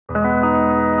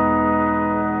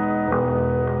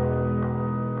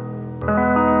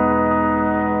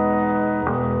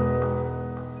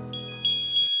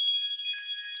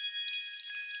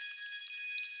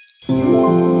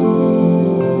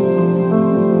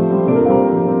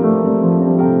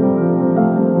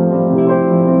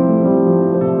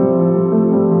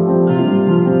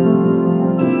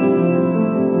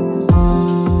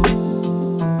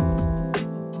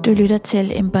Du lytter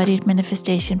til Embodied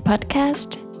Manifestation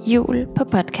Podcast, jul på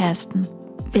podcasten.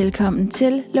 Velkommen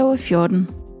til låge 14.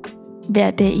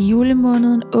 Hver dag i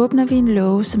julemåneden åbner vi en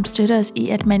låge, som støtter os i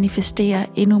at manifestere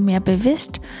endnu mere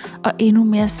bevidst og endnu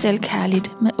mere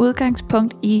selvkærligt med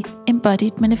udgangspunkt i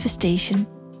Embodied Manifestation.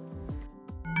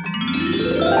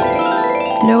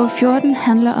 Låge 14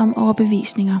 handler om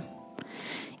overbevisninger.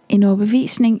 En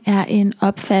overbevisning er en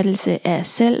opfattelse af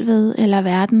selvet eller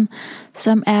verden,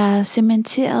 som er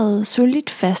cementeret solidt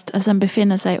fast og som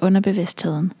befinder sig i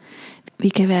underbevidstheden. Vi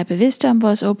kan være bevidste om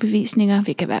vores overbevisninger,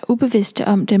 vi kan være ubevidste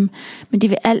om dem, men de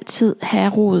vil altid have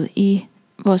rod i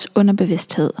vores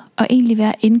underbevidsthed og egentlig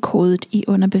være indkodet i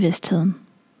underbevidstheden.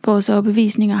 Vores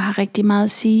overbevisninger har rigtig meget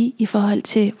at sige i forhold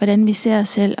til, hvordan vi ser os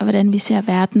selv og hvordan vi ser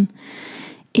verden.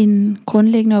 En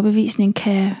grundlæggende overbevisning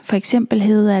kan for eksempel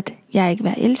hedde, at jeg ikke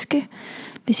vil elske.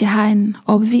 Hvis jeg har en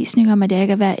overbevisning om, at jeg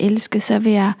ikke er værd at elske, så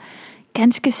vil jeg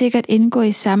ganske sikkert indgå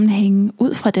i sammenhængen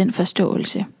ud fra den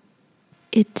forståelse.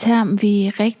 Et term, vi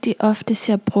rigtig ofte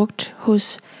ser brugt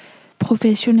hos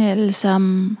professionelle,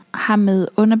 som har med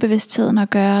underbevidstheden at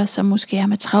gøre, som måske har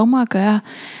med traumer at gøre,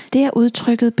 det er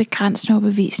udtrykket begrænsende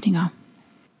overbevisninger.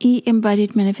 I Embodied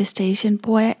Manifestation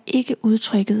bruger jeg ikke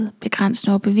udtrykket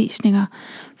begrænsende overbevisninger,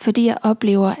 fordi jeg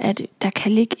oplever, at der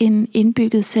kan ligge en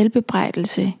indbygget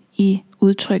selvbebrejdelse i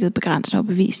udtrykket begrænsende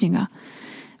overbevisninger.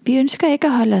 Vi ønsker ikke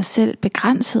at holde os selv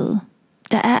begrænset.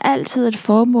 Der er altid et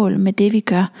formål med det, vi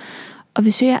gør, og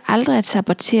vi søger aldrig at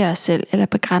sabotere os selv eller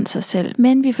begrænse os selv,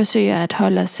 men vi forsøger at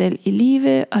holde os selv i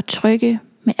live og trygge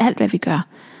med alt, hvad vi gør.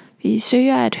 Vi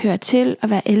søger at høre til og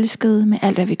være elsket med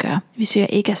alt, hvad vi gør. Vi søger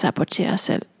ikke at sabotere os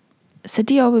selv. Så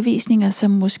de overbevisninger,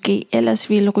 som måske ellers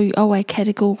ville ryge over i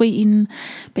kategorien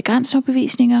begrænsende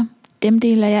overbevisninger, dem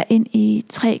deler jeg ind i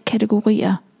 3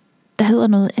 kategorier, der hedder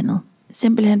noget andet.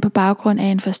 Simpelthen på baggrund af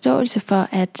en forståelse for,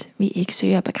 at vi ikke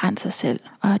søger at begrænse os selv.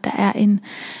 Og der er en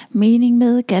mening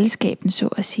med galskaben, så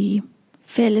at sige.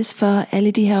 Fælles for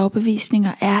alle de her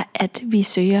overbevisninger er, at vi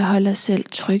søger at holde os selv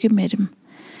trygge med dem.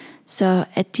 Så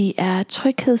at de er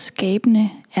tryghedsskabende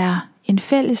er en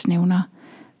fællesnævner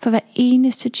for hver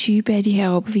eneste type af de her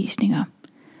overbevisninger.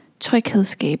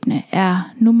 Tryghedsskabende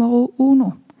er numero uno.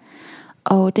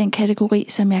 Og den kategori,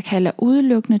 som jeg kalder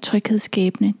udelukkende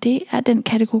tryghedsskabende, det er den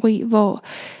kategori, hvor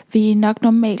vi nok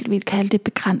normalt vil kalde det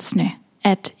begrænsende.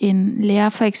 At en lærer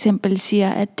for eksempel siger,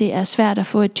 at det er svært at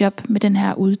få et job med den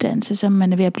her uddannelse, som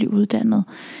man er ved at blive uddannet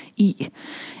i.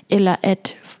 Eller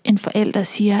at en forælder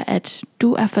siger, at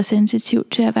du er for sensitiv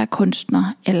til at være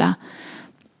kunstner. Eller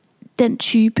den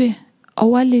type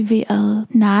overleverede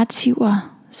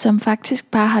narrativer, som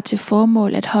faktisk bare har til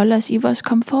formål at holde os i vores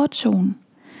komfortzone.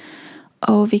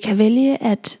 Og vi kan vælge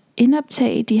at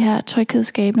indoptage de her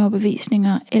tryghedsskabende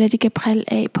overbevisninger, eller de kan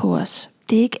prille af på os.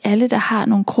 Det er ikke alle, der har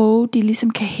nogle kroge, de ligesom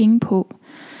kan hænge på.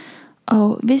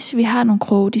 Og hvis vi har nogle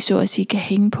kroge, de så at sige kan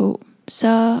hænge på,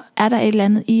 så er der et eller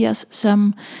andet i os,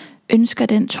 som ønsker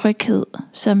den tryghed,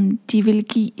 som de vil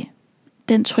give.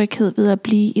 Den tryghed ved at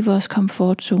blive i vores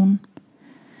komfortzone.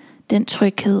 Den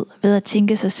tryghed ved at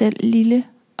tænke sig selv lille,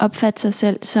 opfatte sig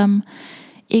selv som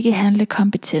ikke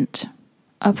handlekompetent.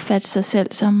 Opfatte sig selv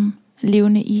som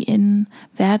levende i en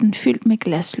verden fyldt med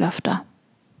glaslofter.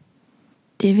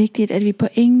 Det er vigtigt, at vi på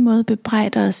ingen måde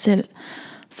bebrejder os selv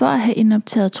for at have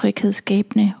indoptaget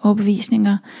tryghedsskabende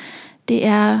overbevisninger. Det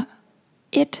er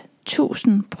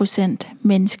 1000%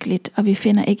 menneskeligt, og vi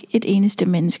finder ikke et eneste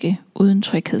menneske uden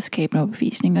tryghedsskabende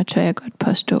overbevisninger, tør jeg godt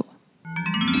påstå.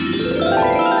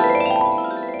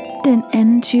 Den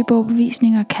anden type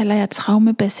overbevisninger kalder jeg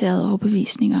traumebaserede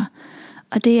overbevisninger.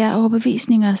 Og det er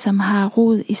overbevisninger, som har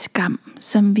rod i skam,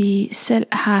 som vi selv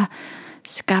har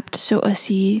skabt, så at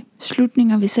sige.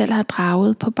 Slutninger, vi selv har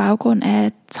draget på baggrund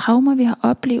af traumer, vi har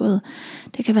oplevet.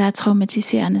 Det kan være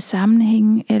traumatiserende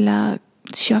sammenhænge eller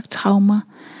choktraumer.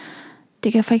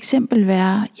 Det kan for eksempel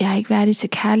være, jeg er ikke værdig til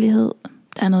kærlighed,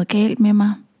 der er noget galt med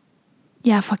mig,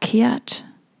 jeg er forkert,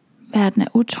 verden er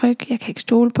utryg, jeg kan ikke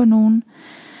stole på nogen.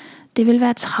 Det vil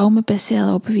være traumebaserede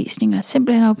overbevisninger,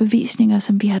 simpelthen overbevisninger,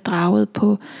 som vi har draget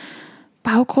på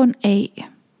baggrund af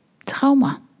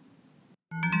traumer.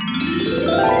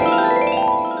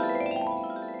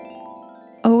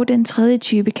 Og den tredje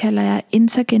type kalder jeg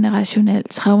intergenerationel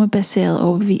traumebaseret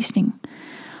overbevisning.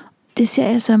 Det ser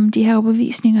jeg som de her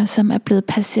overbevisninger, som er blevet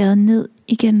passeret ned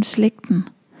igennem slægten,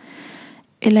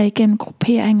 eller igennem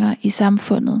grupperinger i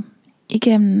samfundet,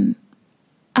 igennem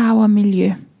arv og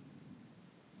miljø.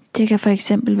 Det kan for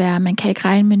eksempel være, at man kan ikke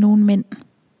regne med nogen mænd,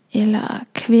 eller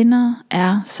kvinder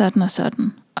er sådan og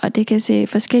sådan. Og det kan se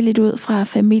forskelligt ud fra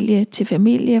familie til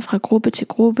familie, fra gruppe til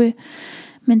gruppe,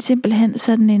 men simpelthen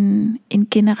sådan en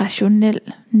generationel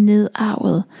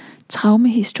nedarvet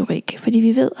traumehistorik, fordi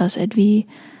vi ved også, at vi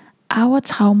arver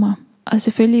traumer, og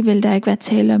selvfølgelig vil der ikke være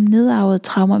tale om nedarvede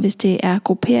traumer, hvis det er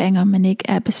grupperinger, man ikke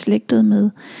er beslægtet med.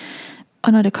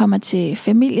 Og når det kommer til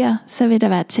familier, så vil der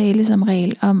være tale som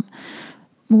regel om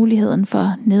muligheden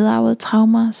for nedarvede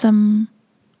traumer, som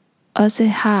også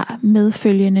har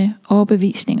medfølgende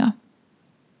overbevisninger.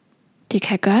 Det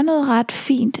kan gøre noget ret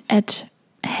fint at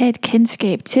have et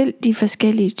kendskab til de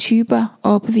forskellige typer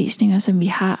overbevisninger, som vi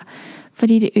har,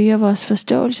 fordi det øger vores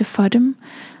forståelse for dem,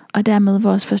 og dermed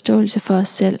vores forståelse for os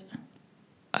selv.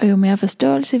 Og jo mere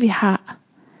forståelse vi har,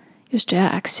 jo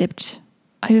større accept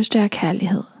og jo større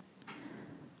kærlighed.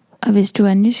 Og hvis du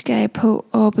er nysgerrig på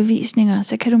overbevisninger,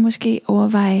 så kan du måske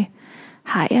overveje,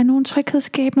 har jeg nogle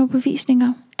tryghedsskabende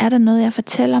overbevisninger? Er der noget, jeg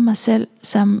fortæller mig selv,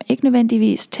 som ikke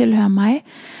nødvendigvis tilhører mig,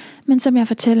 men som jeg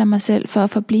fortæller mig selv for at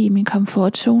forblive i min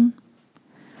komfortzone?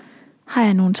 Har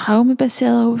jeg nogle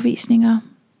traumebaserede overbevisninger?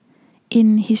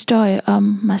 En historie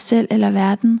om mig selv eller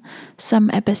verden, som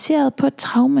er baseret på et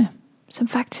traume, som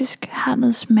faktisk har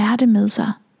noget smerte med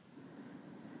sig?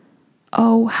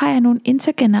 Og har jeg nogle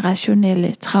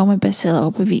intergenerationelle traumebaserede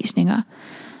overbevisninger?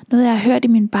 Noget jeg har hørt i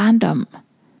min barndom.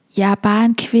 Jeg er bare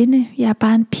en kvinde, jeg er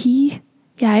bare en pige.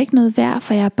 Jeg er ikke noget værd,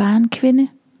 for jeg er bare en kvinde.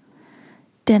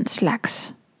 Den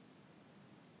slags.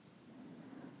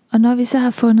 Og når vi så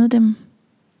har fundet dem,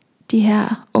 de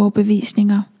her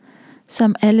overbevisninger,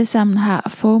 som alle sammen har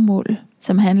formål,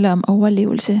 som handler om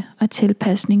overlevelse og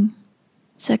tilpasning,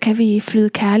 så kan vi flyde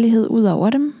kærlighed ud over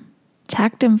dem.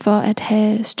 Tak dem for at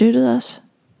have støttet os,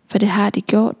 for det har de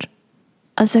gjort.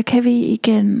 Og så kan vi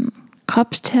igen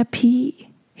kropsterapi,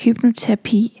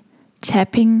 hypnoterapi,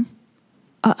 tapping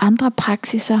og andre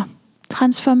praksiser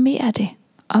transformere det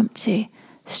om til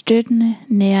støttende,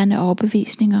 nærende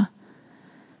overbevisninger,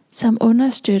 som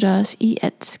understøtter os i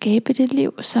at skabe det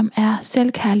liv, som er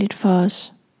selvkærligt for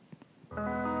os.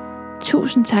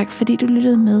 Tusind tak, fordi du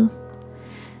lyttede med.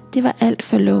 Det var alt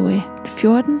for låge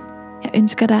 14. Jeg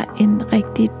ønsker dig en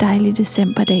rigtig dejlig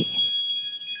decemberdag.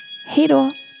 Hej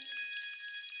då!